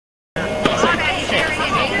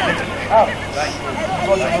Let's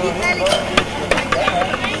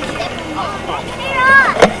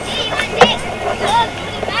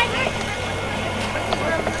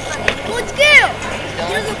go!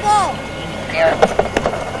 Here's the ball.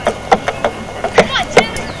 Come on,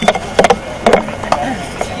 Jimmy.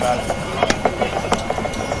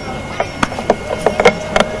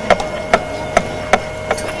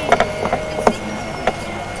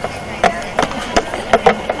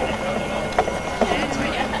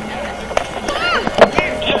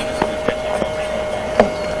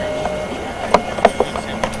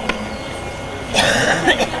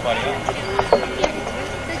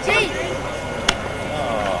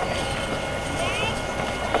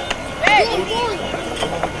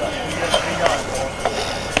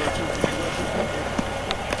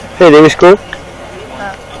 Hey, did we score?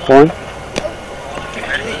 One.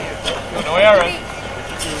 No error.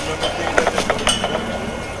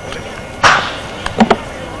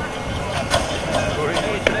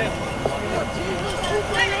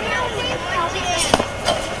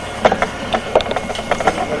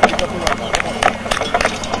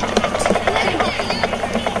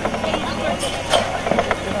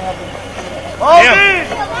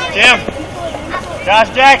 Jim. Josh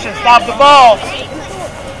Jackson, stop the ball.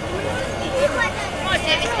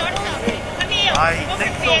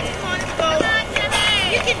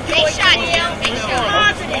 You can big shot, Dale. Big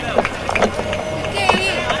shot.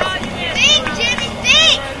 Think, Jimmy,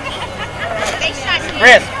 think. Big shot,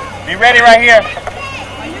 Chris, be ready right here.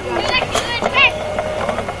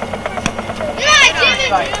 Good, Jimmy.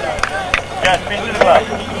 Just pinch to the glove.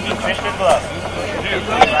 Pinch to the glove.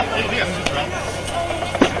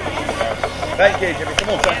 Back here, Jimmy. Come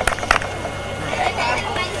on, son.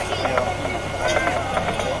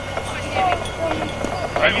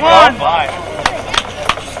 There you go. Five.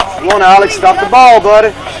 Come on, Alex. Stop the ball, buddy.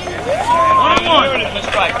 1-1.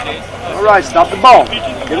 All right, stop the ball.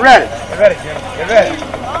 Get ready. Get ready, Jimmy. Get ready.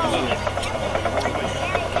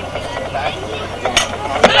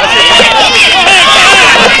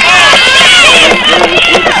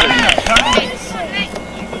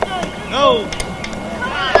 No.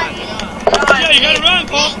 Yeah, you gotta run,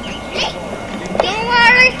 Paul. Don't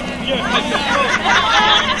worry.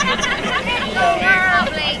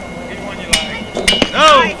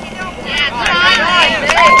 No. Yeah,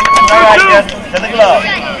 All right, Justin. To the glove.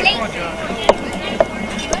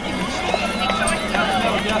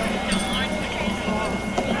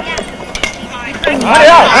 Run it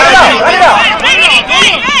out.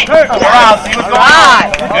 All right, see what's going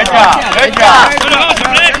on. Good job. Good job.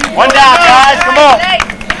 One down, guys. Come on.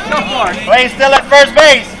 Play still at first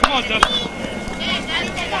base. Come on, Justin.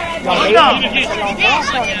 One down.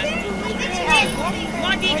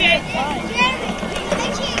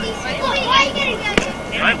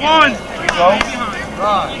 Right one. Here we go.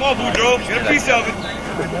 Come on, Boudreaux. Get a piece of it. You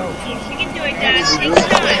can do it, Dad.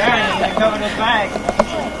 Take Cover those bags.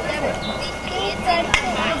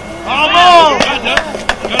 Almost.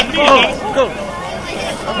 Go.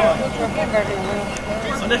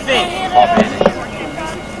 On the feet.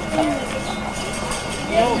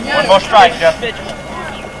 One more strike, Justin.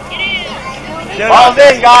 Ball's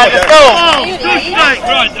in, guys. Let's go.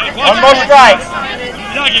 One more strike.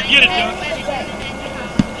 Now you get it, Justin.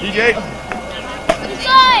 DJ.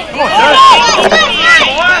 Come on, Justin.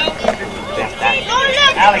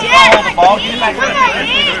 Alex, hold the ball. Get back to the pitcher as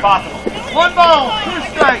soon as possible. One ball, 2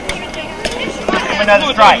 strikes. Give him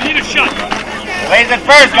another strike. Need a shot. Lays it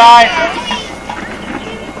first, guys.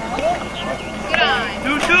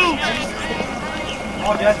 2-2. Come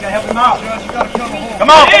on, Jess, gotta help him out. Come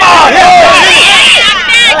on, come on.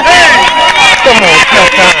 Come on,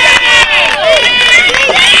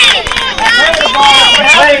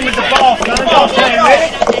 Playing with the ball, son. Don't play with it.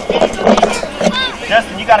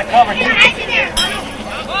 Justin, you gotta cover too.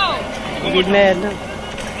 You get mad now.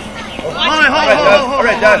 All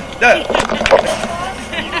right, done.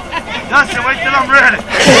 Justin, wait till I'm ready.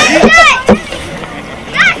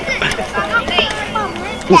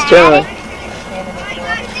 He's trying.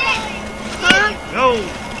 No.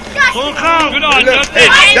 Full count. Good on, Justin.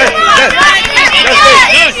 Hey,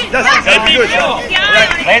 Justin, good.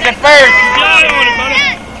 Lays it first.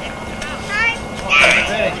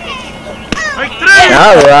 Break 3.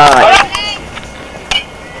 All right.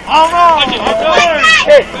 Almost.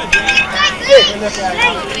 Hey. You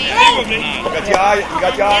got your eye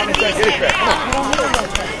on this thing. Get it back.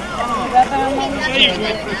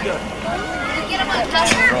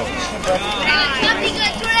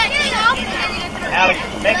 Alex,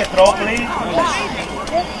 make a throw, please.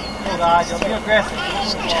 Oh, guys, don't be aggressive.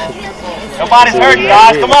 Nobody's hurting,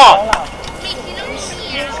 guys. Come on.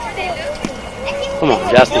 Come on,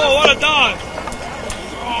 Justin. Oh, what a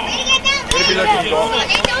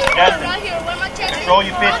Justin, control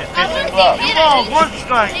your pitches. Pitch to the glove. Come on, one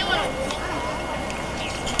strike.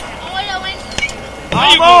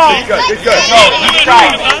 Good.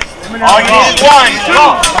 Strike. All you need is one.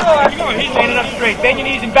 Stand it up straight. Bend your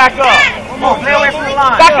knees and back up. Come on, stay away from the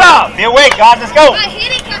line. Back up. Be awake, guys. Let's go. I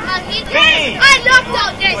love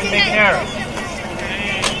that. Make an arrow.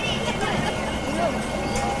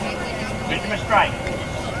 Pitch him a strike.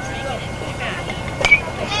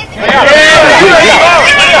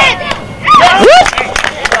 Woo!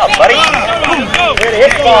 Good job, buddy. Here to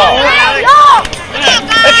hit the ball.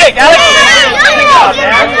 Let's take Alex. Good job,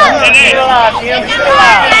 man. Keep it alive, Tim. Keep it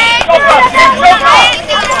alive. Go up, Tim. Go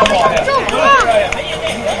up.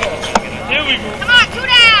 There we go. Come on, 2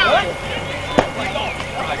 down.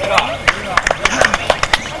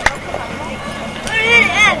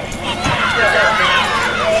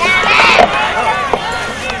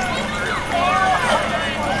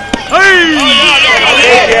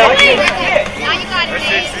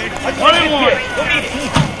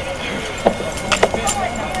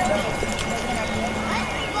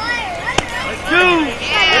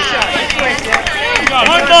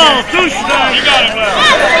 One ball, 2 strikes. You got it, man.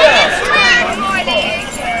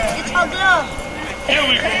 It's all glove. Here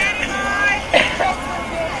we go.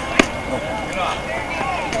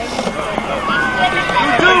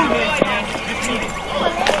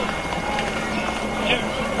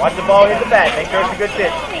 Watch the ball hit the bat. Make sure it's a good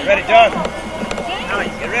pitch. You ready, John?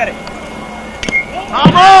 Get ready.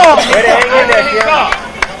 Come on! Way to hang in there, Tim.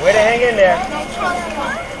 Way to hang in there.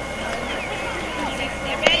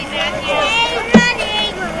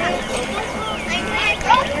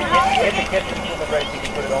 Get the kid ready so you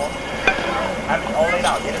can put it on. Have it all laid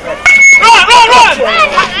out. Get it ready. Run!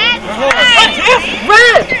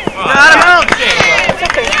 Run!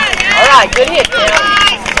 All right, good hit, Tim.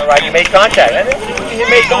 All right, you made contact. You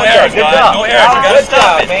made contact. Good job. No errors. You gotta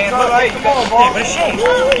stop it. Man. Come on, ball. What a shame.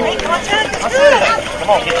 You made contact. Come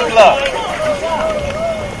on, get your glove.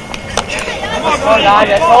 Come on, guys,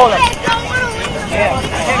 let's hold him. Yeah.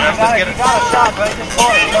 You got a shot, but just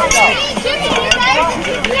hold it.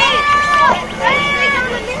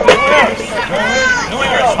 No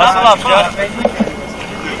errors. Hustle up, Judd.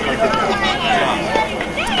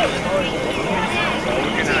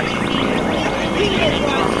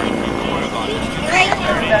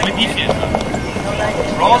 Good defense.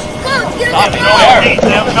 Ross? Stop it. No errors.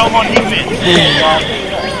 No more defense.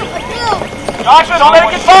 Joshua, don't let it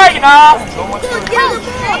get far, you know.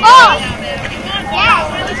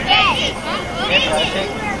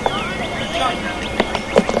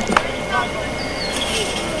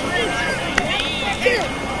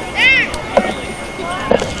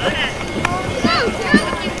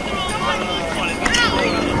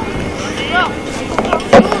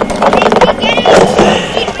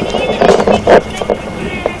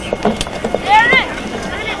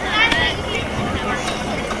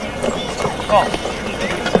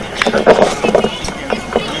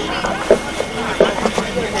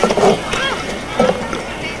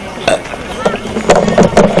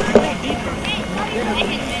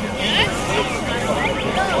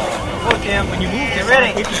 When you move, get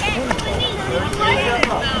ready.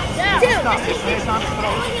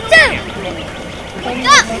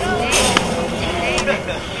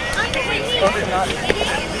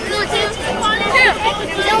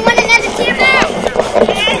 Don't want another team now.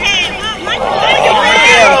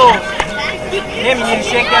 Tim, you need to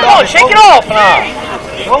shake that Come on, off. shake it off now.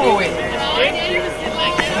 Over with.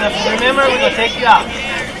 Remember, we're going to take you out.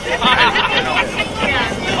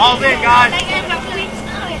 All's in, guys.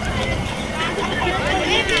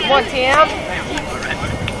 Come on, Tim.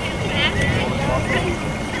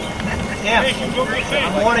 Tim,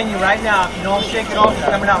 I'm warning you right now. If you don't shake it off, it's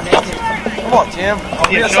coming out naked. Come on, Tim.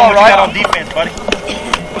 Yeah, show them what you got on defense, buddy.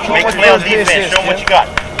 Make a play on defense. Show them what you got.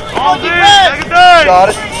 All good. Got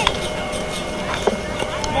it.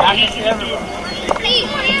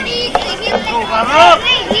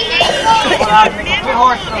 Good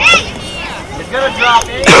horse. It's going to drop.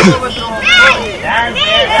 Darren's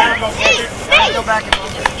there. Darren, go catch it. Darren, go back and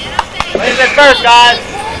move it. Ladies at first, guys.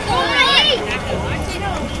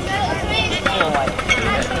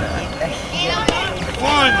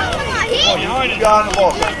 One. You got on the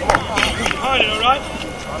ball. Come on. Behind it, all right?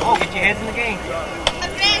 Oh, get your heads in the game.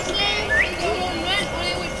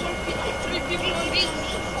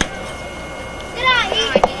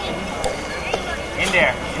 In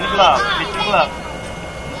there. In the glove. Get your glove.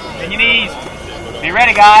 Bend your knees. Be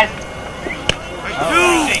ready, guys.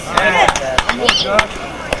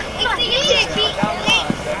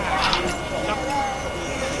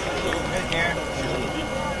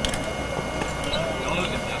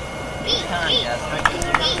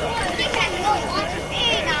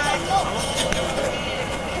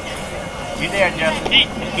 there, Justin.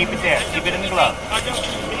 Keep it there. Keep it in the glove.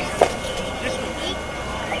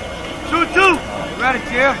 2-2. Ready,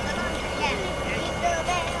 Jim?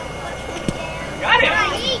 Got it.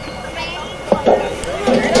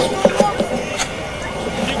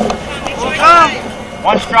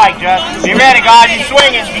 One strike, Justin. Be ready, guys. He's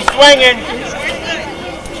swinging. He's swinging.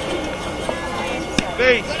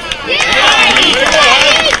 Base.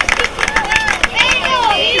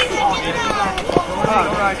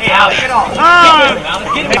 Hey, Alex, get off.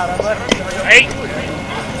 Hey.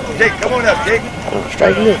 Jake, come on up, Jake.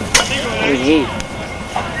 Strike him.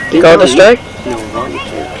 You called the strike? No,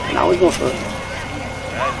 now we're going for it.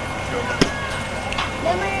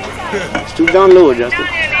 It's too down low, Justin.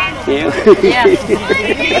 Yeah.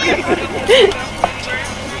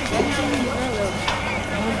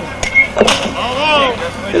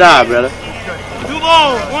 Good eye, brother. 2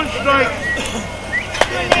 balls, 1 strike.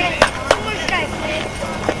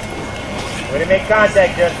 Way to make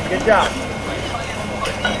contact, Justin. Good job.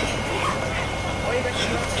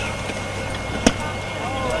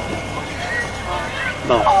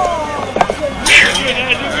 Ball.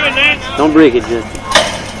 Don't break it, Justin.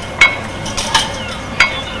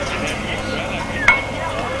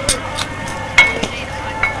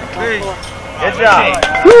 Good job.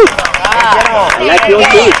 Woo. Get on. I like your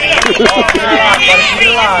teeth.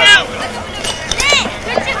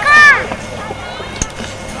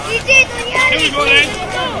 Here we go, Lance.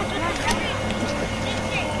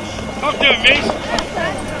 Talk to him, Mace.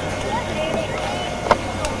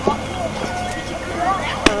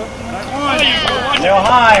 A little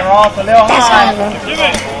high, Ross. A little high. Give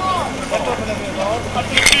it.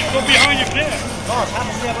 Go behind your player.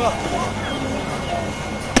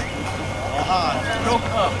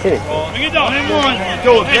 Bring it down. Hey,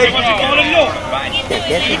 what's it called?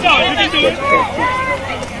 Bring it down. You can do it.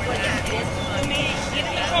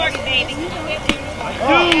 Baby.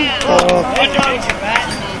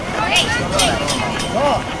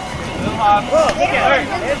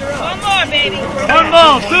 One more, baby. 1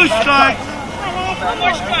 ball, 2 strikes. One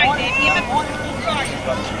more strike, baby. Give him one strike.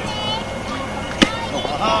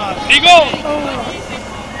 He goes.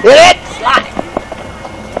 Hit it! Slide!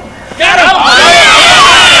 Got him.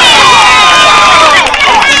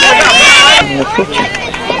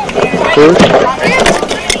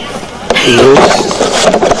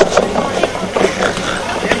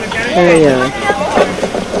 There you are.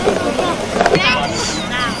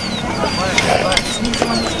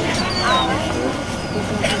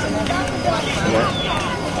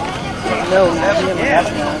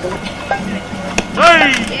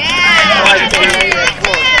 Hey!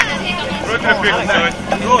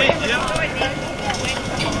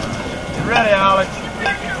 Ready, Alex.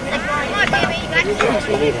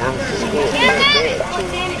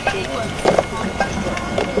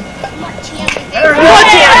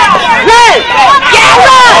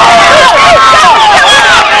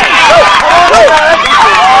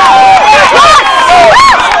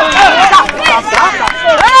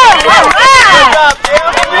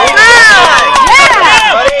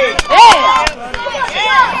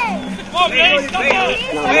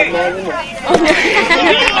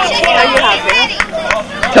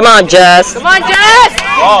 Come on, Jess. Come on, Jess!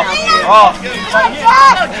 Off.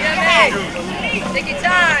 Take your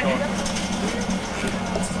time.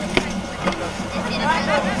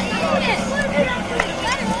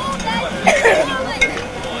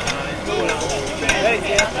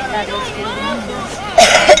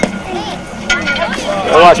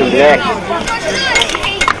 Watch him, Jack.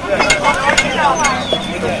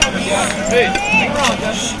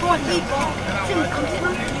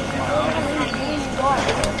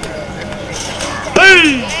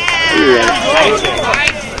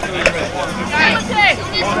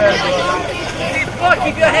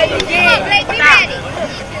 Keep your head in the game.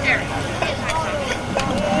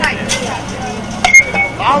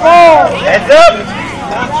 Heads up.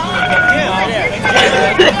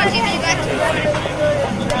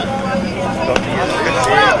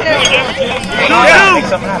 Make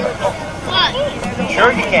something happen.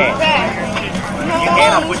 Sure you can. You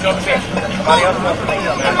can. I'll put you on the bench. Somebody else wants to play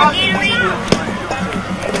something.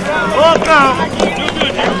 Welcome.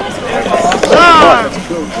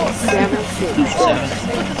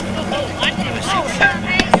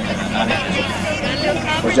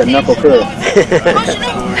 Where's that knuckle curl?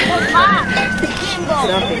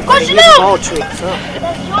 Ball tricks, huh?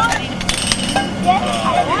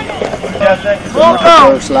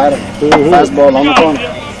 Knuckle slider. Fastball on the corner.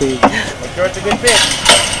 Make sure it's a good pitch.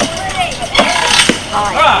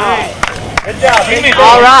 Good job.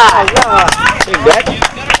 All right.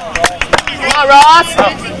 Come on, Ross.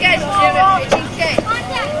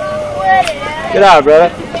 Get out, brother.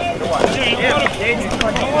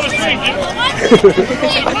 Keep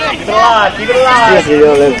it alive, keep it alive. Yes, you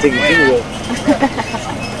don't let him take it too well.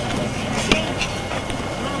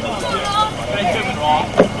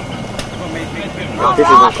 This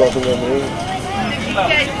is not crossing the moon.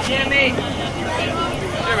 Jimmy. Jimmy,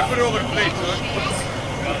 put it over the plate, son.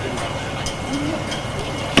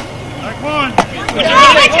 Come on.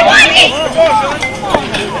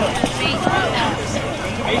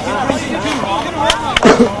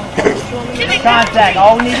 Contact,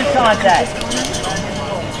 all we need is contact.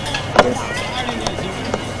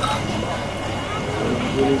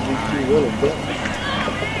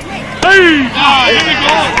 Hey! Ah, here we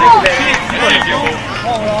go. There you go.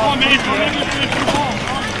 Come on, man.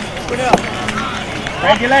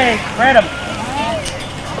 Spread your legs, spread them.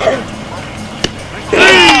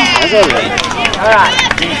 That's all right. All right.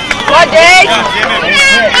 Come on, Jake.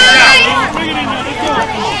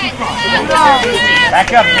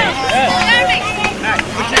 Back up, Jake.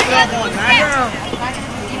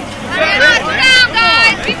 Down,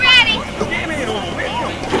 guys. Be ready.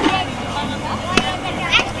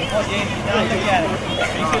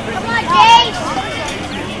 Come on, Jake.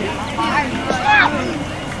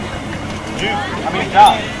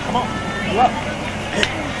 Stop. Come on. Look.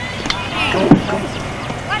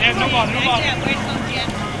 Yeah, no ball, no ball.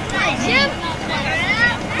 Nice, Jim.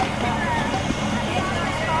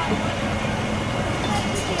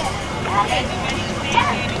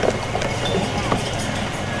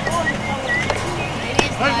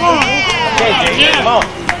 Okay, Jake, come on.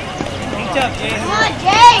 Come on,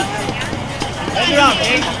 Jake.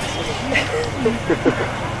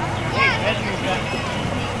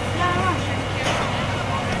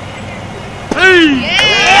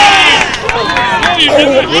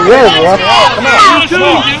 You're good, bro. Come on. Come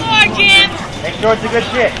on, Jim. Make sure it's a good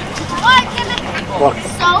kick. What, Jim?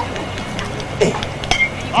 So?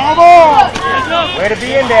 Way to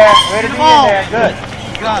be in there. Way to be in there. Good.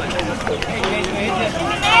 Come on, Jim.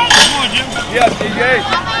 Yes, DJ.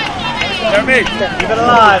 There me. Keep it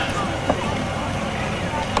alive.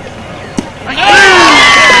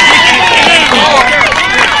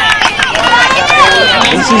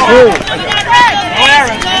 This is good.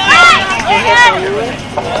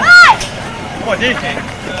 Come on, DJ.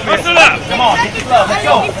 What's it up? Come on, get your glove. Let's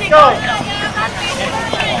go. Let's go.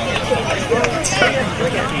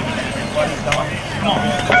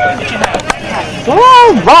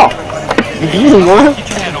 Oh, ball. You getting one?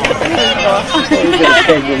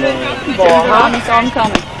 Mommy saw him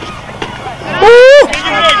coming.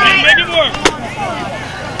 Make it work.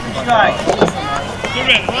 Strike. Get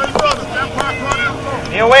ready.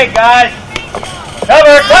 Be awake, guys.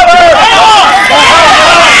 Cover, cover.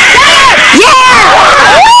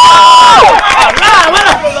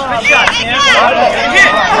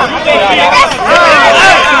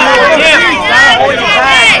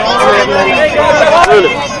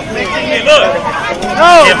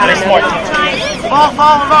 Ball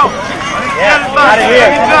falling low. Yeah, out of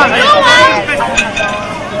here.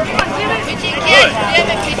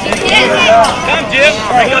 Come, Jim.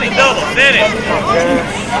 Bring on these doubles. Finish.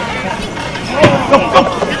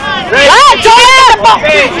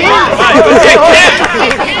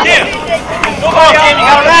 Jim. Nobody else. You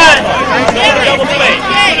gotta run. Double play.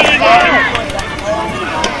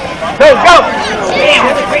 Go, go.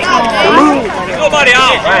 Nobody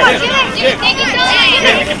out. Right. You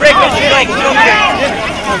can break this shit like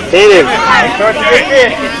Hit him. Start to get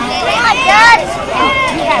this.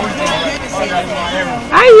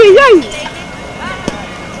 Ay, ay, ay.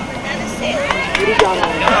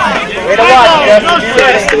 Way to watch, Justin. Be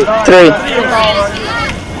ready. 3.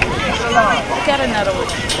 Got another one.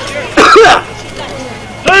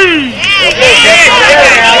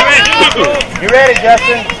 You ready,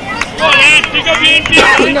 Justin? Come on, Ed. Pick up your NP.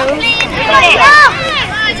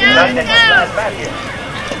 Back here.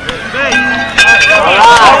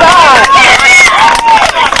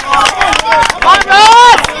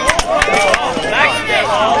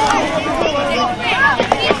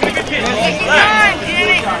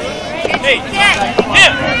 Hey,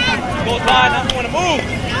 Jim. Goes by, now you want to move.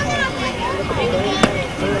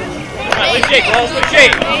 All right, let's shake, Rolls. Let's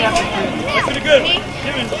shake. Wait for the good one.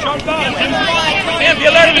 Jim, sharp down. Jim, be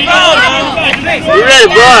alert to the ground now. You ready,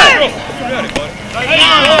 boy?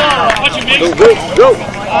 Watch your mix. Go, go, go. All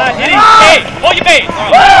right, hit him. Hey, hold your base.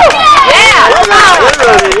 All right. We're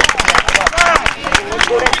ready.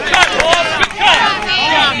 Good cut, Ross. Good cut. Good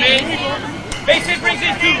job, man. Base hit brings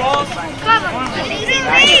in 2, Ross.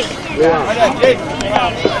 Yeah.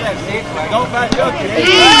 Don't back up. Good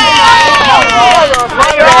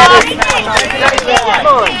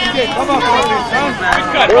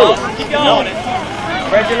cut, Ross. Keep going on it.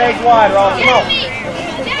 Spread your legs wide, Ross. Come on.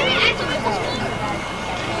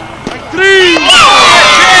 3!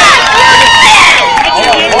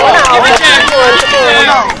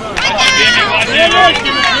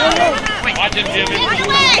 Watch him, Jimmy.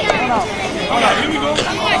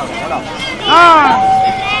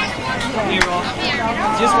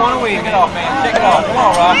 Just one away. Get off, man. Take it off. Come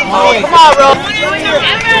on, Ross. Come on, Ross.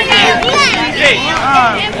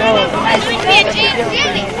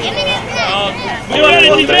 We want to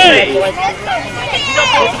TJ.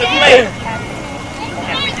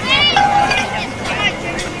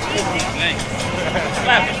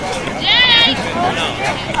 Slap it.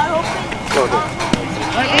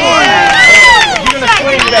 You're going to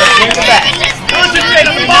swing that. Get in the back. Concentrate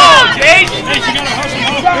on the ball, Jade. Hey, she got to hustle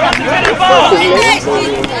off. Concentrate on the ball.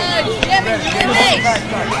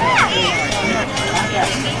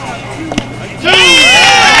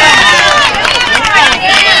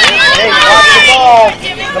 Hey, watch the ball.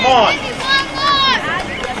 Come on.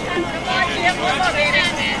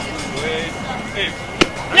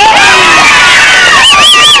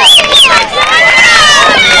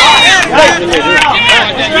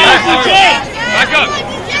 Back up.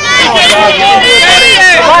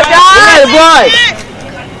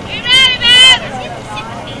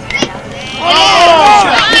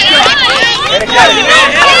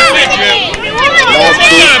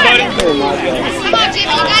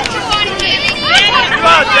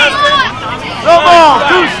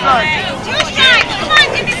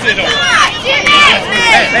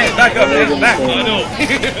 Hey, back up, man. Back. I know.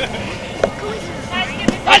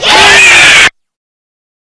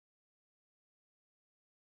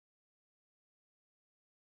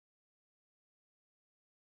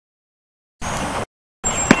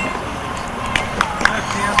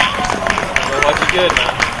 Watch it good,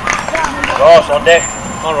 man. Ross on deck.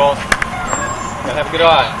 Come on, Ross. Gotta have a good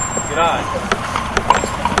eye. Good eye.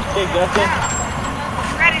 Hey, Justin.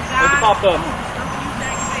 Let's pop up.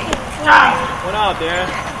 One out there.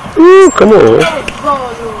 Ooh, come on. Don't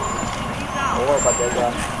worry about that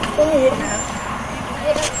guy.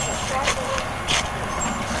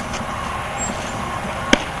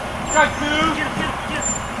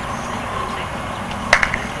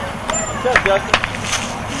 What's up, Justin?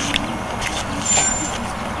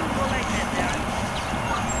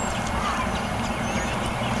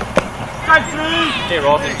 Hey,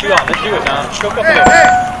 Ross, there's 2 out. Let's do it now. Choke up there.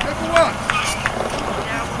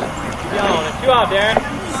 There's 2 out there.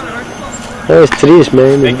 That was triste,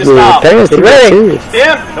 man. Make the stop. Get ready.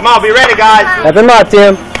 Tim, come on, be ready, guys. Have him out,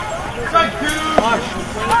 Tim.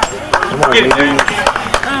 Get it, dude.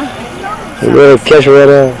 You really catch her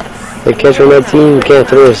right they catch her on that team, you can't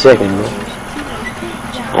throw a second, man.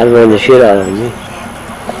 I'd run the shit out of him, man.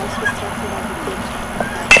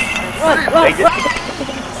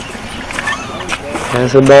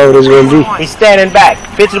 That's about what it's going to be. He's standing back.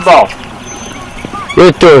 Pitch the ball.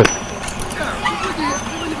 Your turn.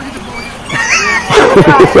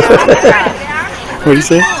 What do you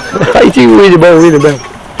say? I think read the ball, read the ball.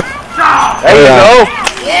 There you go.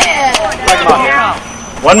 Yeah.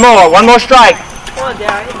 One more strike. Come on,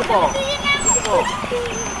 Darren. Hit the ball.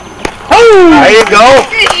 There you go.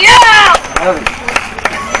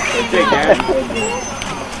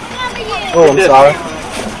 Oh, I'm sorry.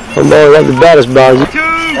 I'm got the baddest balls.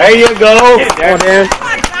 There you go. Come on, Darren.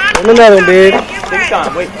 And another one, big. Take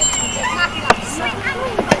time. Wait.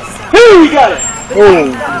 You got it.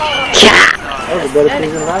 Oh. That was a better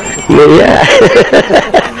thing than life.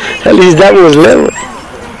 Yeah. At least that was level.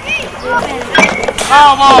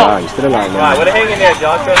 Nah, you're still alive, All right, what a hang in there,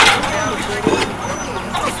 Joshua.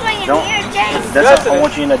 Don't. That's I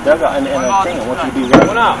want you in the dugout and a thing. I want you to be ready.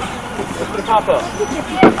 One out. Let's put a pop up. I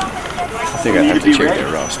think I have to check that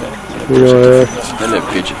Ross though. That little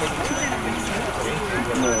picture.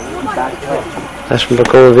 That's from the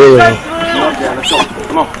cold video.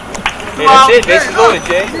 Come on. Hey, that's it. Base is loaded,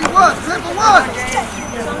 Jay.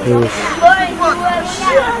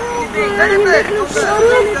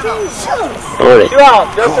 Alright. 2 out.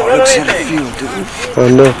 Justin, run anything. Oh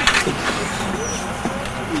no.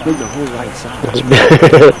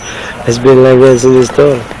 It's been like that since it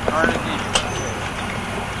started.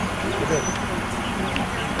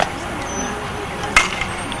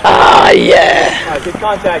 Ah, yeah. All right, good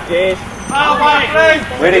contact, Jay.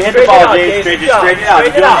 Way to hit the ball, Jay. Straight it out.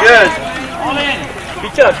 You're doing good. Be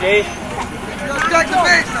tough, Jay.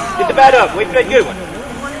 Get the bat up. Wait for that good one.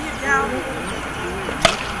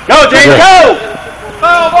 Go, Jay, go!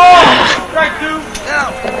 Foul ball. Strike 2.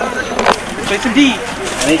 Play some D.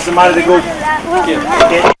 I need somebody to go.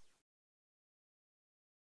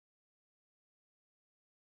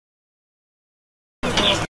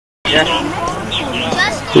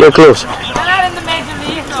 Look close. They're not in the major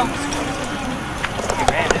league, so.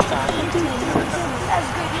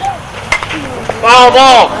 Foul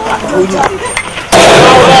ball.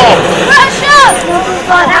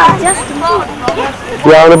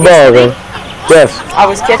 You're on the ball, man. Yes. I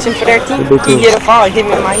was catching for their team. He hit a foul, hit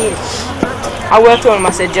me in my head. I well told him,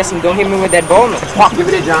 I said, Justin, don't hit me with that ball. No. Give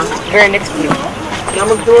it to John. Very next play.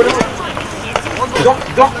 Number 2. Don't.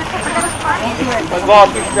 One ball,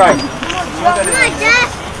 2 strikes.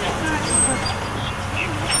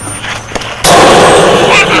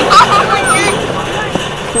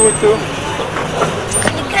 Two and two.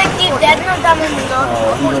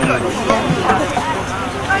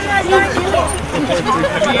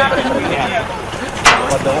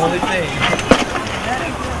 The only thing.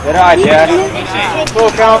 Good eye, Chad.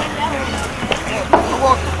 Full count.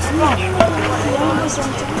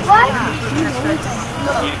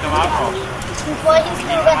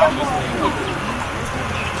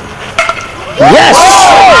 Yes!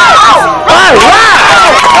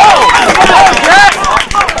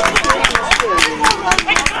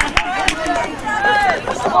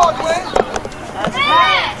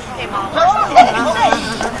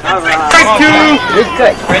 All right! Good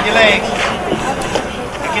cut. Spread your legs.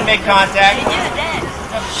 You can make contact.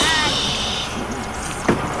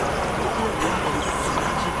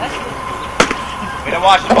 Way to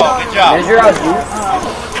watch the ball. Good job. There's your out, dude.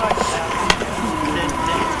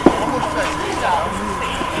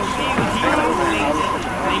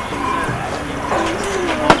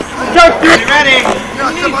 You ready?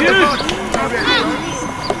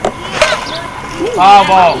 Foul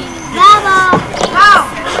ball.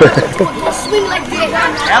 Swing like this.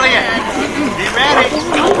 Elliot, be ready.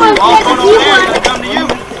 Ball going over there. It's going to come to you.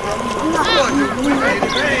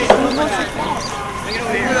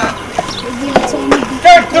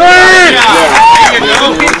 Take 3! There you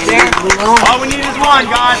go. All we need is one,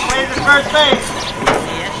 guys. Play the first base.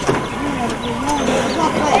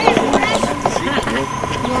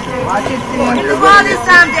 Come on this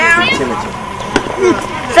time, Darren.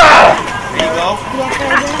 There you go.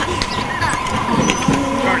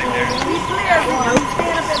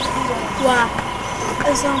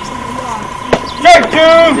 Take 2!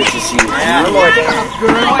 Yeah. One more,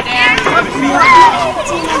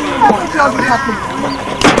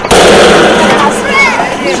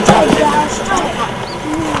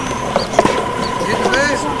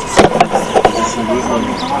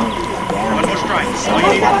 strike.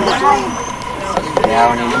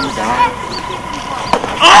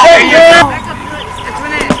 There you go.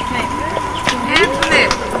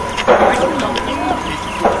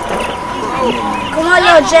 Come on,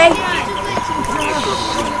 little Jay.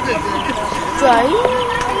 Jay.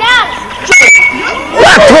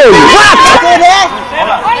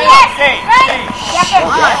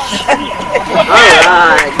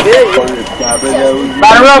 Alright, good.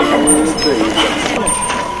 Batter up.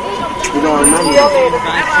 You don't remember.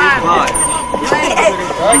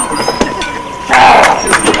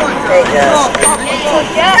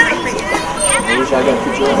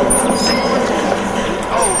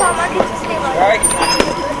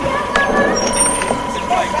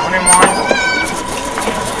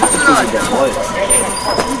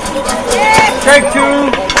 Take 2.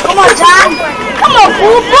 Come on, John. Come on,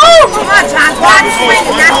 boo boo. Come on, John. One swing.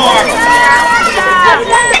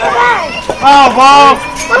 Foul ball.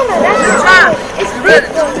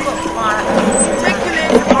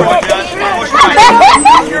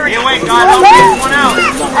 Be awake, guys. All we need is one out.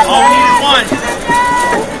 All we need is one.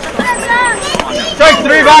 Take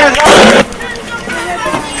 3 batters.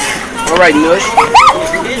 All right, Nush.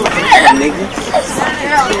 Nigga.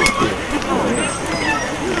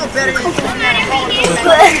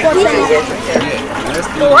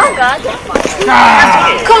 Oh, I got it.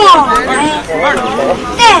 Come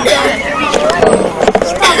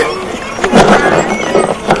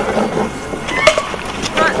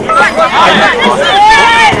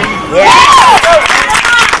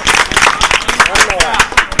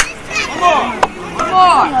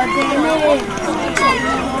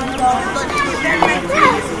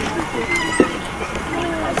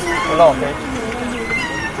on, man.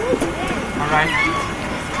 Alright.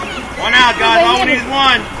 One out, guys. All we need is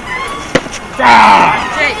one.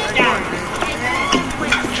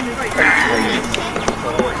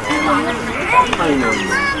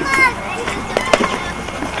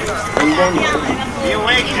 Be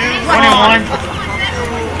awake, dude. 21.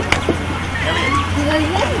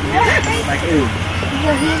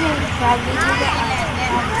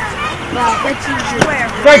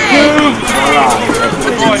 Take 2.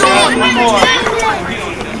 One more.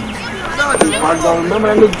 I don't remember.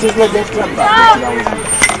 I look just like that club.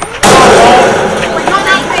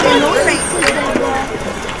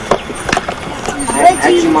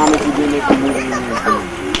 Ask your mom if you didn't make a movie.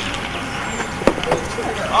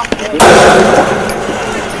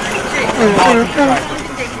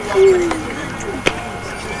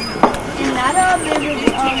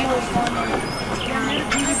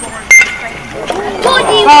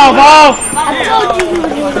 Ball. I told you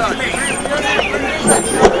he was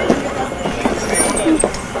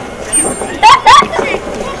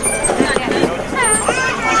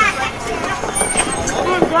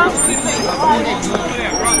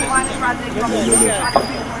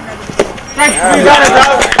You got it, bro.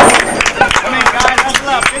 Come in, guys. Hustle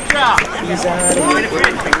up. Good job.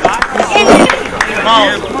 Come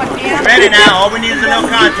on. Ready now. All we need is a little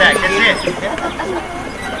contact. That's it.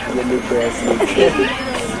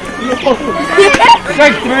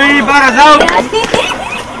 Take 3, butters out.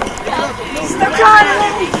 Stop trying to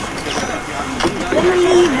let me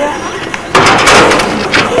leave that.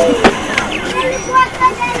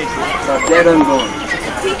 So dead and gone.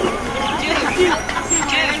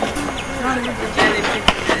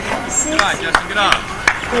 Good on, Justin, get on.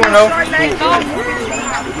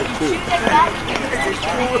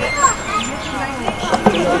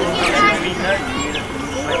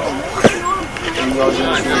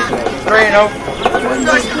 Three, no.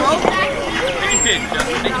 Take a pitch,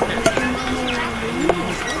 Justin, take a pitch.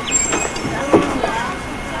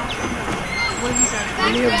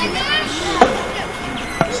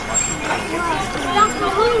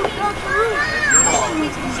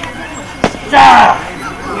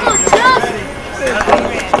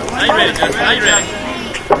 Are you ready, Justin? Are you ready?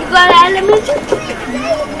 You got elementary?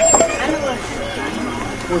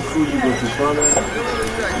 What school you go to, Father?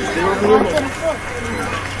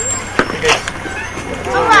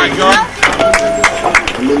 Alright, John.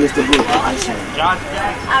 And then Mr. Blue.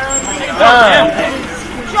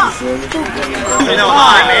 You know,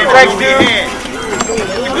 high, man. Break through.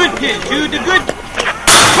 The good pitch, dude, the good.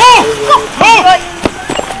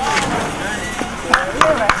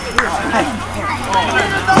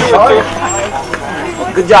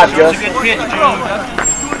 Good job, Josh. Good pitch, Jude.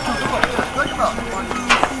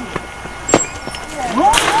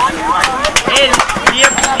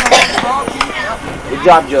 Good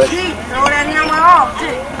job, Josh. Throw that hammer off,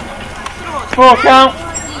 too. Full count.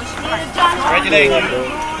 Congratulations.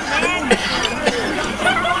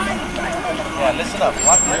 Yeah, listen up.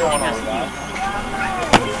 Watch what's going on, guys.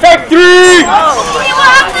 Take 3! All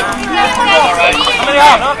right. Coming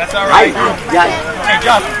out. That's all right. Hey,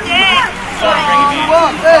 Josh. Sorry, bring it in. Come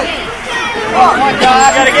on, Josh. You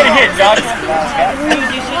gotta get a hit, Josh.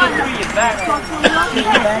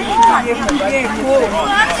 Okay,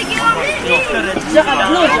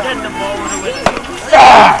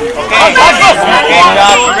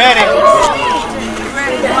 Josh, you ready?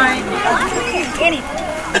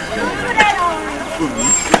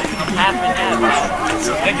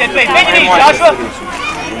 Take that face. Take it easy, Joshua.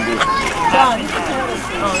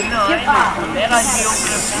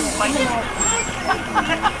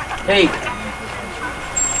 Hey.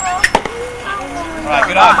 All right,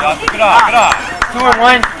 good on, Josh. Good on, good on. 2 and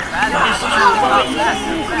 1.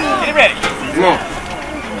 Get it ready. Come on.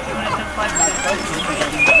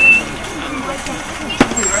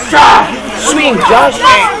 Swing, Josh.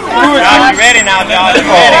 Hey, Josh, you ready now, Josh? You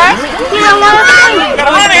ready? Get him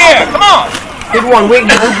out of here. Come on. Hit one. Wait,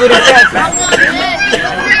 you do good at that.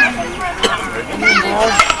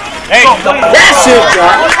 Hey, That's it,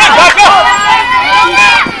 Josh. Hey, Josh, go.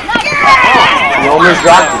 You almost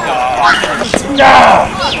dropped it.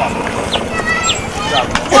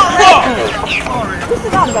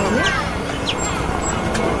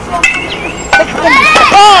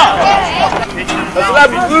 let's let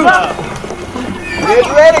me group. Get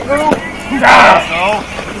ready, group.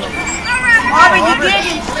 Marvin, you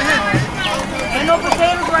digging? Ain't no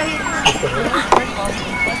potatoes right here.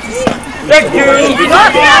 Thank you.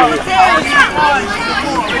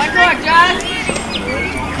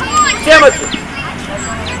 Timothy.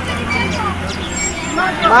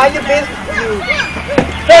 Mind your business.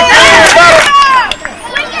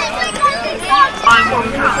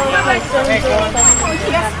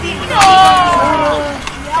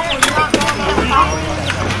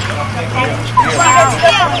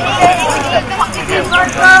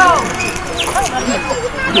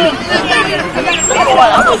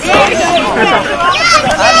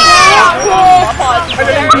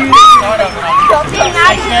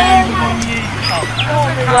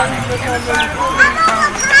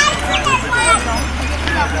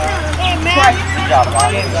 Good job, Bob.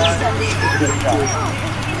 Good job.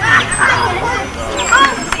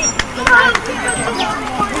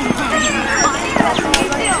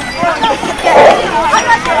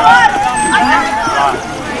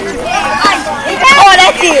 Oh,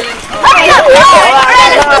 that's it.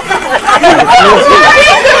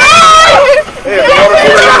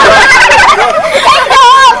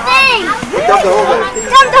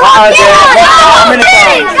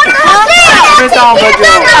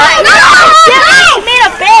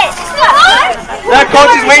 That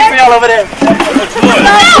coach is waiting for y'all over there.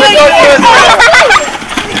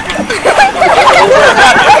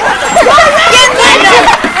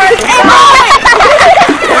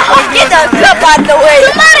 Get the cup out the way.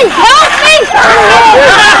 Somebody help me!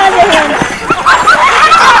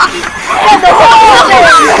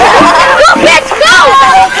 Let's go!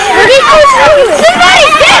 Somebody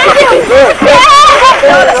get him!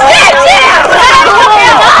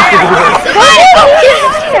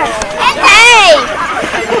 Hey!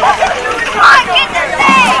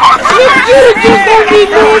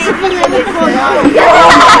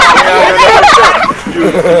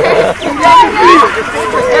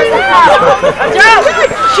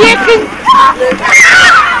 Chicken!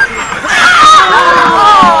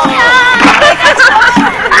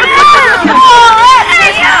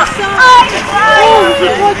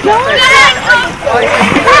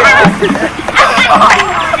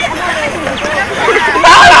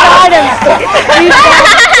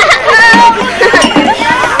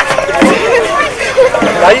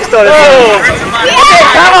 Now you started.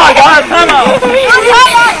 Come on, guys, come on.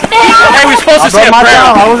 Hey, we're supposed to say a prayer.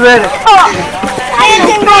 I was ready.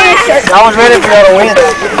 I was ready for y'all to win.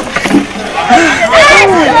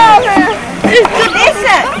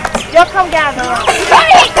 Listen, y'all come down the road.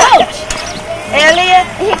 Hey, coach. Elliot,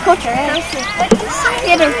 he coach her.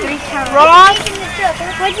 Get him 3 times. Ross,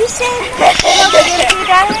 what'd you say?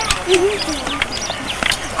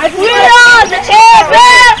 We're on the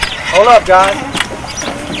champion. Hold up, guys.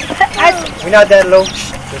 We're not that low.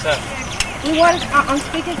 We want. I'm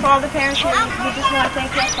speaking for all the parents here. We just want to thank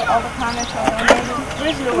you for all the comments on our neighbors.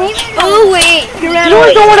 Where's Louis? Oh wait,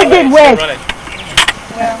 Louis don't want to get wet.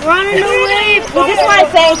 Running away. We just want to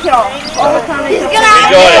thank y'all for all the comments. He's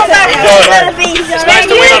gonna It's nice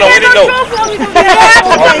to win on a winning note.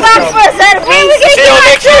 See y'all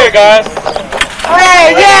next year, guys.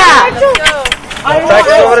 Hey, yeah.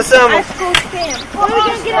 Practice over the summer.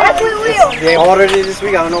 That's what we will. They ordered it this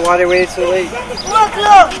week. I don't know why they waited so late.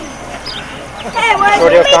 Look. Hey, when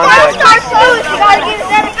Short your contact. starts loose, you gotta get it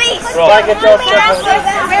at a beast. Try to get your stuff.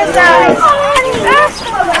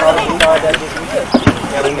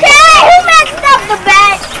 Hey, who messed up the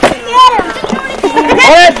back? Get him.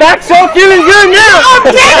 Oh, that back so feeling good now.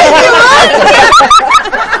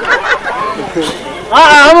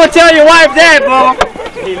 I'm gonna tell your wife that, bro.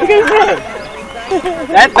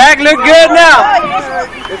 That back look good now.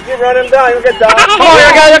 Let's get running down. You get down. Oh,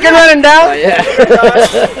 you guys looking running down? Oh, yeah.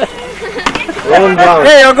 Run down.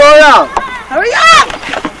 Hey, you'll go down. Hurry up!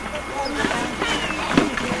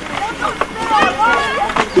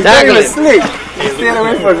 Tackle is asleep. He's staying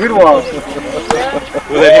away for a good while.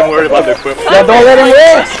 We'll let him worry about the equipment. Yeah, don't let him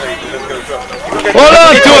rest. Hold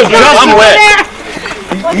on to it, man. I'm wet.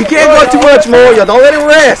 You can't go too much more. You don't let him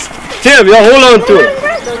rest. Tim, y'all hold on to it.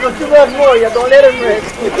 Don't go too much more. You don't let him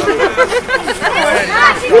rest.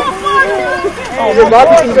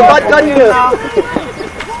 He's about done here.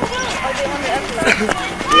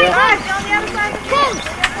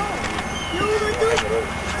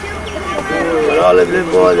 All the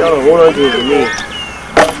little boys, y'all hold on to it for me.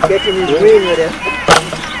 Catching his wing with it.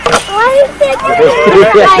 Why is it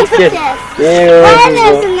another ice chest? Why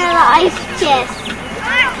there's another ice chest?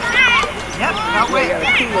 Yep, that way.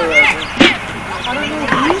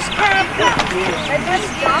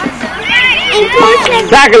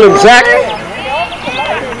 Tackle him, Zach.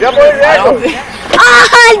 Yeah, boy,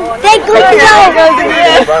 They clicked it over.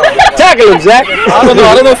 tackle him, Zach. I don't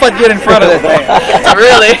know if I'd get in front of that thing.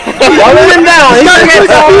 Really? Don't let him down. He's gonna get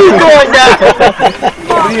speed going down.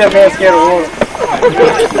 What do you have, man? Scared of water.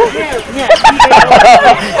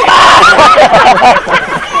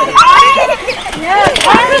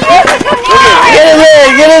 Get in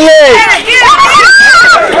there, get in there.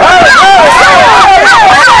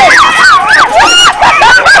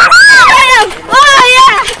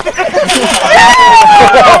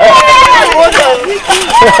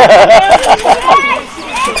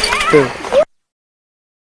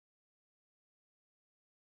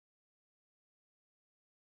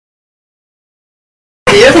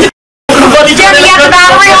 Did you ever get the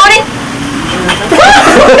battery on it?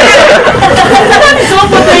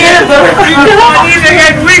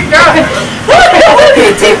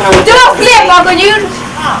 Do a flip, Uncle Newton.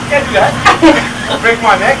 Break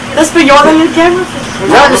my neck. That's for your little camera.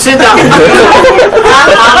 You have to sit down.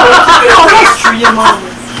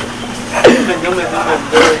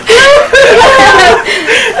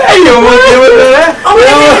 Hey, you almost did with that? Oh,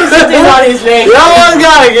 something on his leg. You almost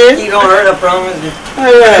got it, kid. You gonna hurt, I promise you. Oh,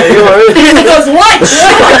 yeah, you gonna hurt. He goes, what?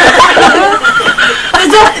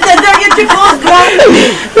 Don't get too close, bro.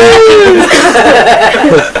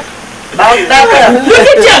 Bounce back up. Look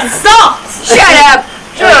at your socks. Shut up.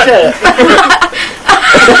 Shut up.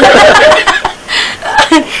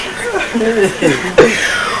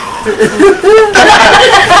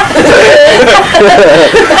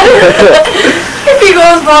 If he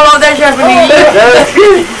goes fall off that Japanese.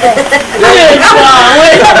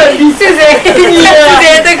 Suzanne,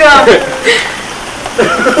 to go.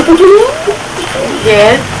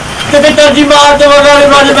 Yes. Você tá de mal, tem uma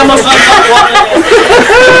galera da moça.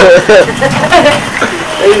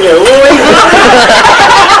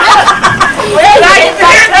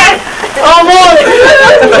 Amor!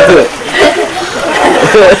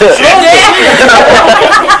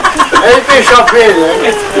 Ele fechou a feira,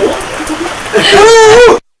 né?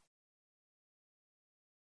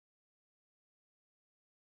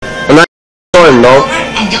 I'm not going, no.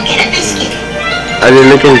 I didn't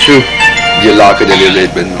look in the tree. You lock it a little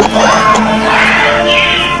bit, but no.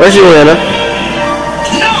 Where's your Anna?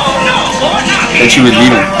 And she was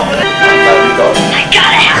leaving. I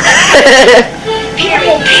gotta have that. Kerry,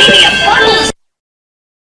 pay me a bottle of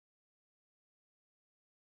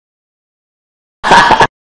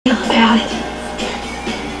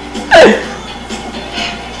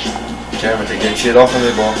Jeremy, take that shit off of me,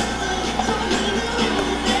 boy.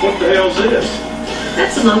 What the hell's this?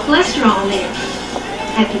 That's some low cholesterol in there.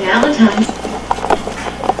 Happy Valentine's.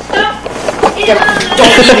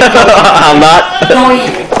 I'm not. Don't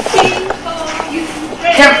eat it.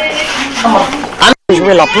 Come on. I'm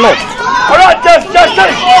real uplift. Alright, just.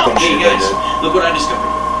 Hey guys, look what I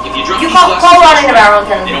discovered. If you drop You these call glasses, right in the barrel,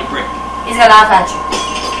 tell they him. don't break. He's gonna laugh at you.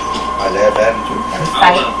 I laugh at him too.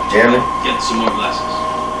 I'll Jeremy, get some more glasses.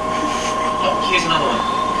 Oh, here's another one.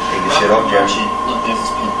 take your shit off, Jeremy. Look, there's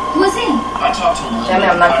this pin. Who's he? I talked to him a little Jeremy,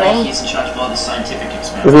 bit. I'm not playing. He's in charge of all the scientific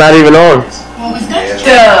experiments. It's not even on. What was that?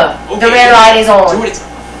 Yeah. The red light is on. Do it.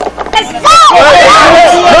 Let's go! Come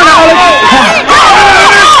on,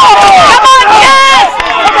 Jess!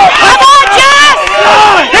 Come on, Jess!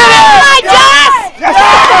 Hit it! Jess! That's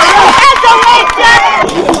the way, Jess!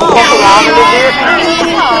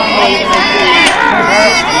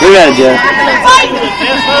 You got it, Jeff.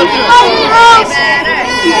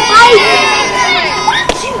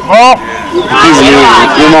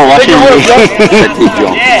 Come on, watch him.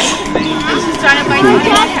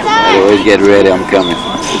 Always get ready, I'm coming.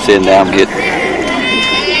 It's in there, I'm hitting.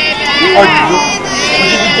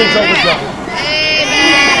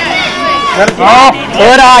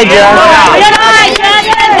 Good eye, Jeff.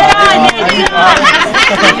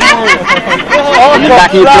 In the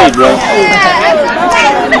back of your plate, bro.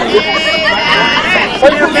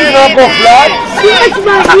 What you mean, Uncle Flat?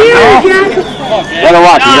 Let her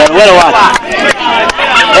watch him, let her watch him.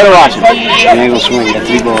 Let her watch him. He ain't gonna swing, he got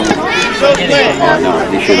 3 balls. No,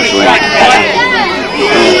 he shouldn't swing.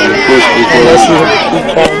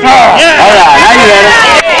 Alright, now you ready.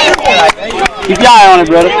 Keep your eye on it,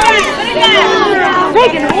 brother.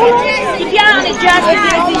 Keep your eye on it, Justin.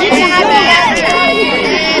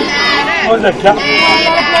 What's that, Cap?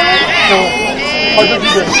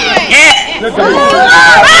 Yeah!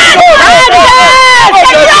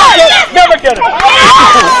 Never get it!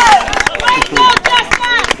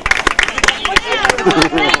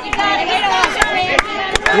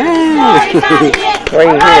 Where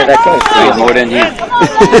you here? That can't He's more than he.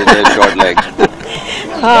 He's short legs.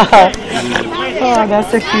 Oh, that's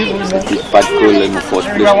so cute. He's fat cool in the first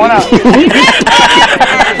place.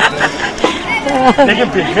 Make him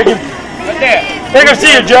pick, make him. Right there. Make him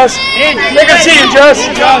see you, Jess. Make him see you, Jess.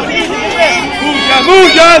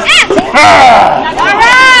 Move, Jess. All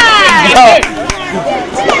right.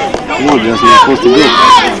 Come on, Jess, you're supposed to do.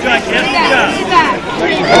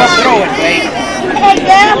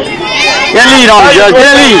 Get a lead on it, Jess. Get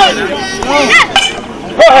a lead.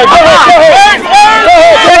 Go ahead, go ahead, go ahead. Go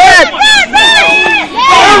ahead.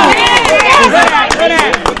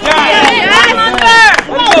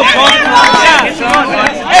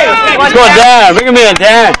 Let's go, Dan. Bring him in,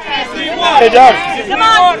 Dan. Hey, Doug. Come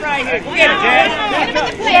on. Right here. Get it, Dad.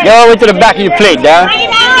 Go all the way to the back of your plate, Dan.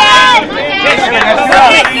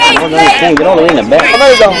 Get all the way in the back.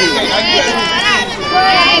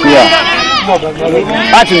 Yeah.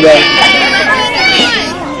 Watch him, Dan.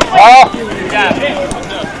 Oh.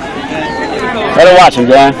 Let her watch him,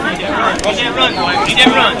 Dan. He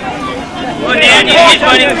didn't run. Come on, Dan, you need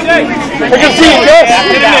money. They can see you, Joe.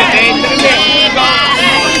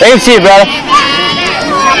 They can see you, brother.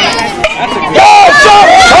 Go, Joe!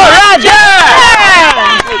 All right,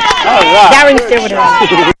 yeah! All right. Darren's there with her.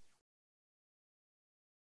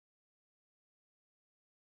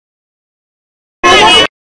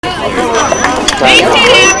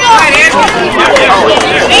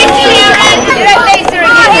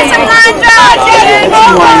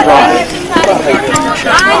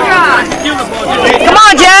 Come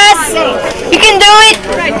on, Jess. You can do it.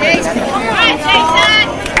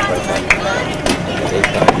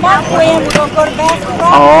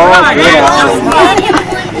 Oh, good.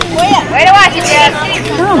 Way to watch it, Jess. I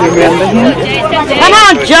don't remember him. Come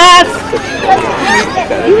on, Jess.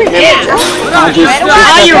 Are you ready?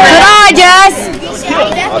 Good eye, Jess.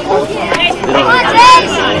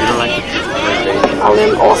 All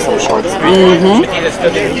them awesome shorts.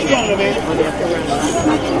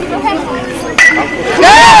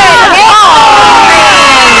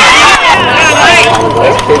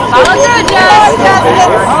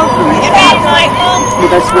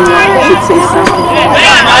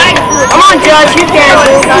 Come on, Judge, you can.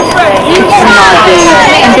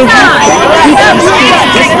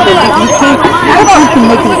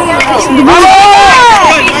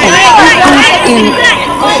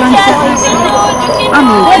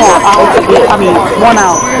 I mean, 1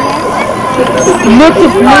 hour. Look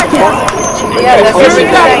it. Yeah, that's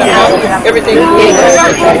everything.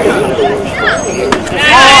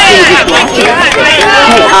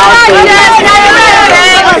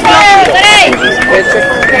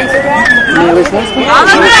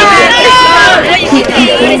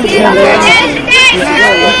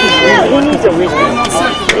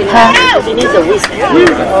 He needs a whiskey.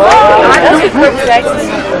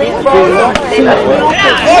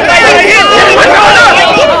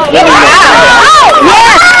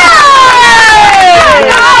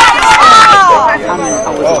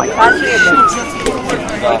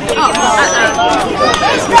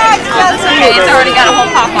 It's already got a whole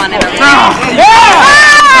pop on it.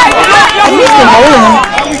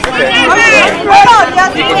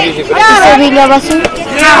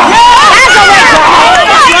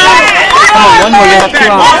 One more, you have 2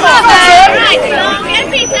 hours.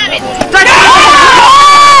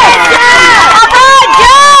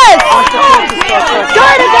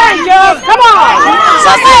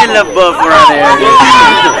 Rouly-Hebert-Lebouef around there.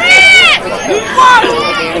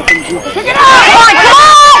 Pick it up! Come on, come on!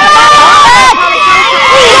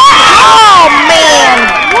 Oh, man!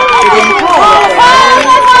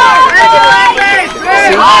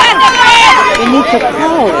 We need to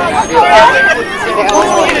call.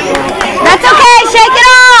 That's okay, shake it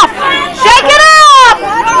off! Shake it off!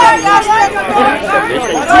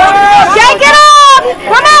 Shake it off!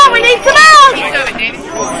 Come on, we need some out!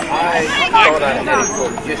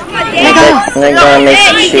 They're gonna make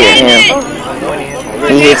some shit him.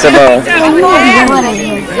 He hits a ball.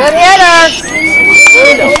 Good hitter!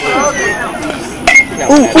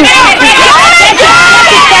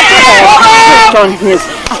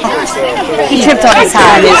 He tripped on his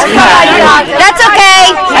hand. That's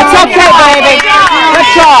okay! That's okay, baby. Good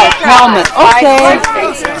job. Helmet. Okay.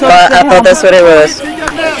 But I thought that's what it was.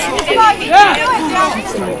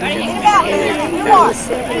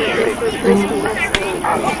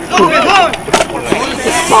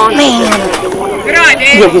 Good eye,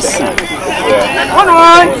 Dave! Yeah, his son. Come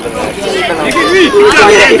on!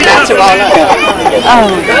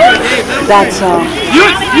 That's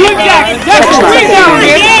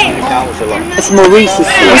it's Maurice's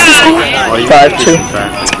son. What's his name? 5-2.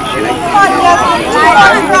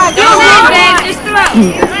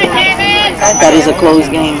 That is a close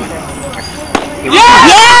game.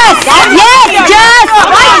 Yes! Yes, Jess!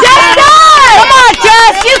 Right, Jess, good! Come on,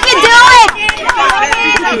 Jess, you can do it!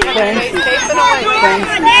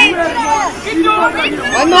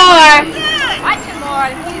 One more.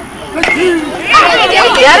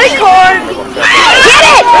 Get it, Cord. Get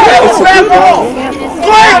it! It's a good ball.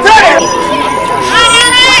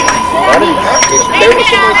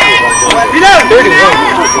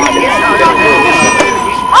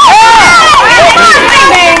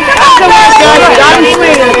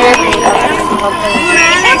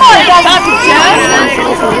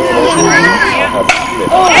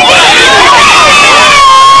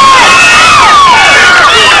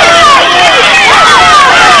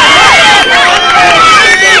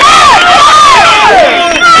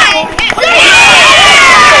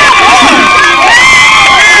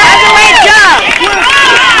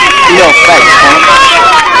 Yo, thanks, man.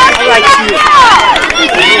 I like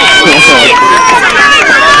you.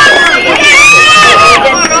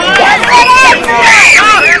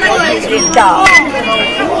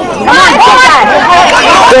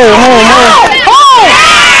 Go home,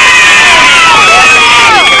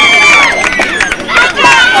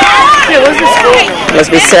 Must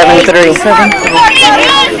be 7-3.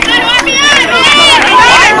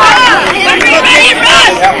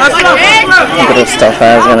 Little stuff I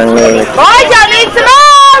was gonna need. Boys, y'all need some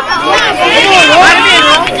help!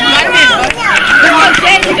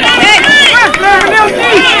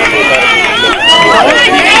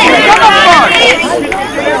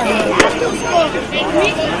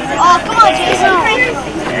 Oh, come on, Jason.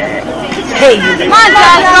 Hey, come on,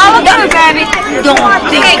 Josh. Follow through, baby. Don't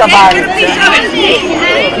think about it.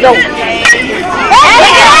 No.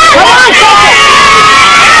 Come on, Josh.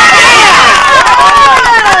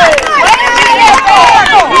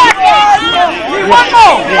 One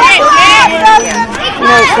more.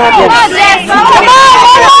 No, it's not good. Come on,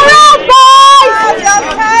 one more round, boys.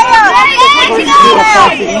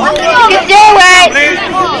 You can do it.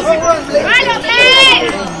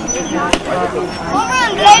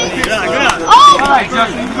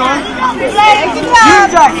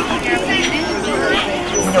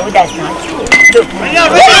 No, that's not.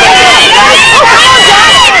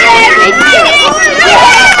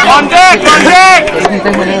 On deck, on deck!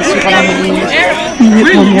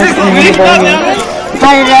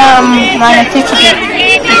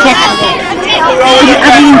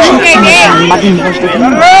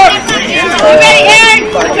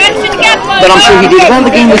 But I'm sure he did. Well, the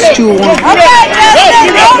game was 2-1.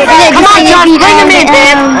 Come on, John, bring him in,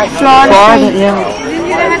 babe. Florida, yeah.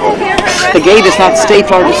 The gate is not state,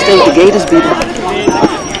 Florida State. The gate is beaten.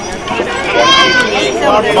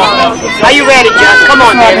 Are you ready, John? Come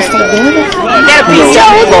on, baby. Get a piece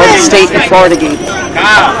of it. Florida State and Florida gate.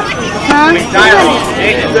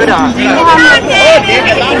 Good on.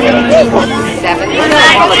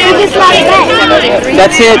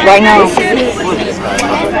 That's it, right now.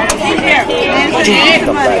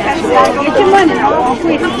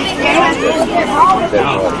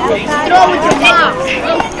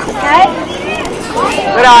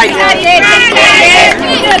 Good eye, John.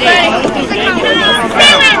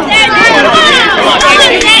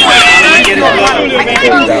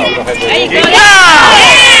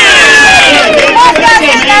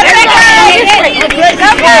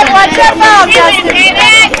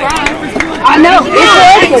 I know. Come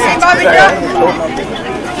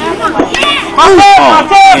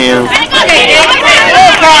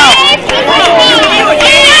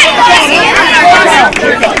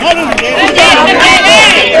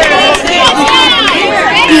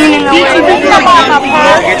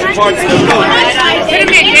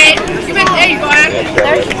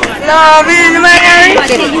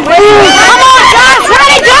on, Josh!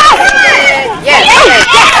 Ready, Josh! Yes.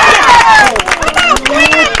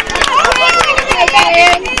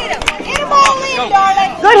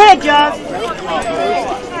 Good hit, Josh.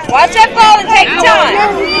 Watch that ball and take your time.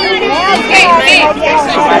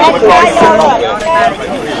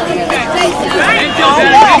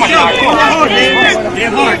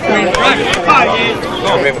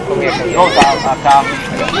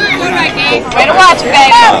 Way to watch it,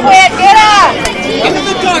 baby. Get up. Get to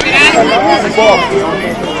the target, Adam.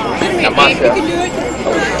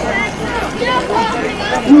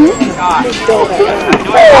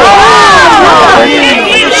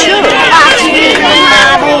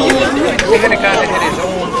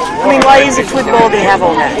 I mean, why is it football they have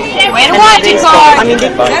all that? Way to watch it, Clark. I mean, to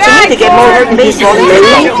me, they get more hurt in baseball than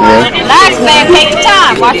baseball. Relax, man. Take your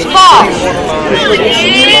time. Watch the ball.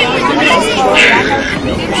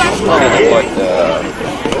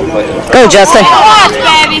 Go, Justin. Watch,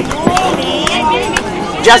 baby.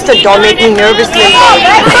 Justin, don't make me nervous. Ready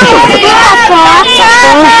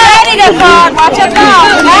to Clark. Watch that ball.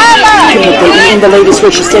 In the latest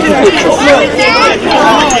way, she's taking pictures.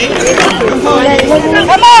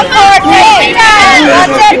 Come on, Clark. Take your time.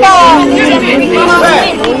 Watch that ball.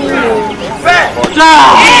 So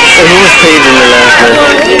who was paid in the last one?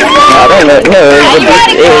 I don't know. No,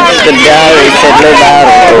 it was the guy who said no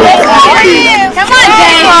battery. Come on,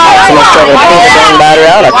 James. So much trouble to take the damn battery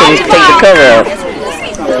out, I couldn't take the cover out.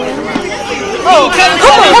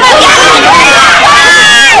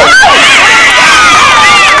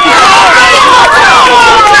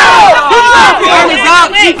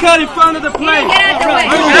 He cut in front of the plate.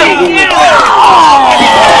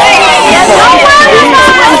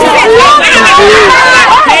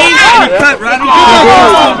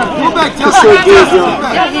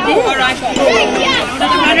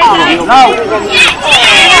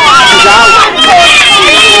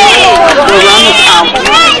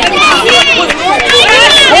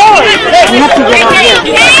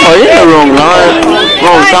 Oh, you're wrong line.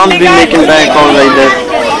 Wrong time to be making bank calls like that.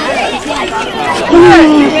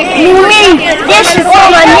 This is for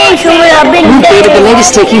my niece who will have been dead. The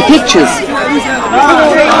lady's taking pictures.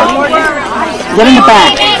 Get in the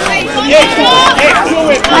back.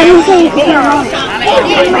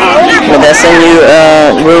 Well, that's a new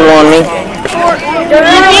rule on me.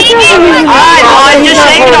 Alright, just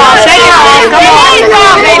shake it off. Shake it off. Come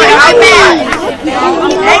on, baby.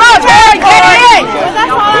 Come on, Kerry, get in.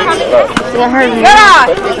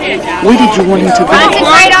 Where did you want him to go?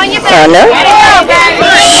 Right on your back. No.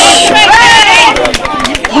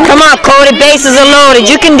 Come on, Cody. Bases are loaded.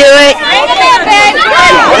 You can do it.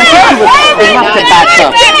 They have to back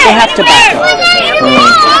up. They have to back up.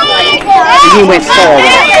 He went forward.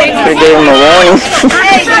 We gave him a warning.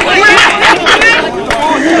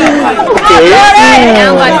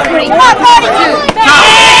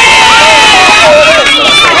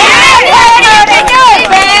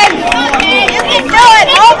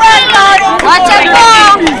 Watch it go!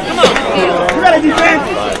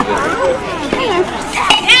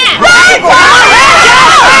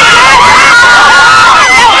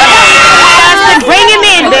 Bring him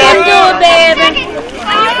in, baby. Do it, baby.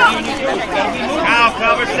 Now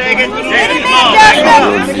cover second.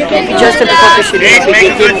 Justin, before the shooting, Make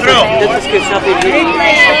a good throw.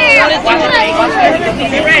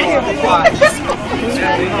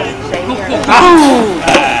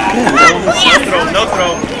 No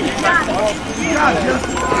throw.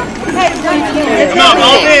 Come on,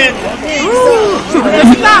 ball in.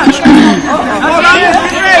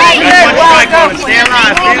 Stay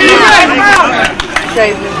alive.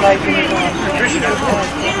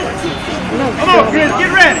 Come on, Chris,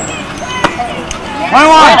 get ready. 1-1.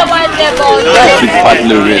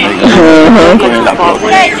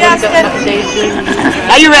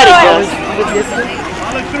 Are you ready, Joe?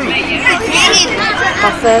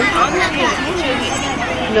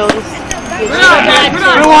 Notice.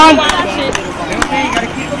 2-1.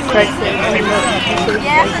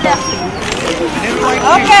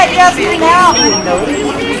 Okay, Justin, now.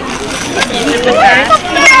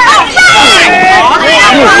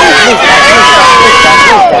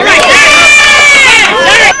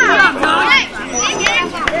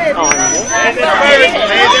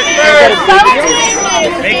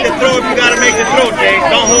 Make the throw if you gotta make the throw, Jay.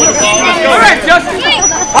 Don't hold the ball. Let's go.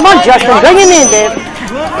 Come on, Justin. Bring him in, Dave.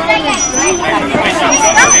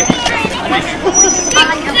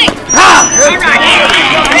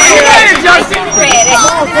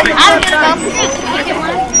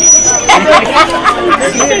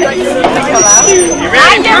 You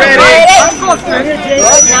ready?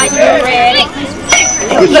 Now you're ready.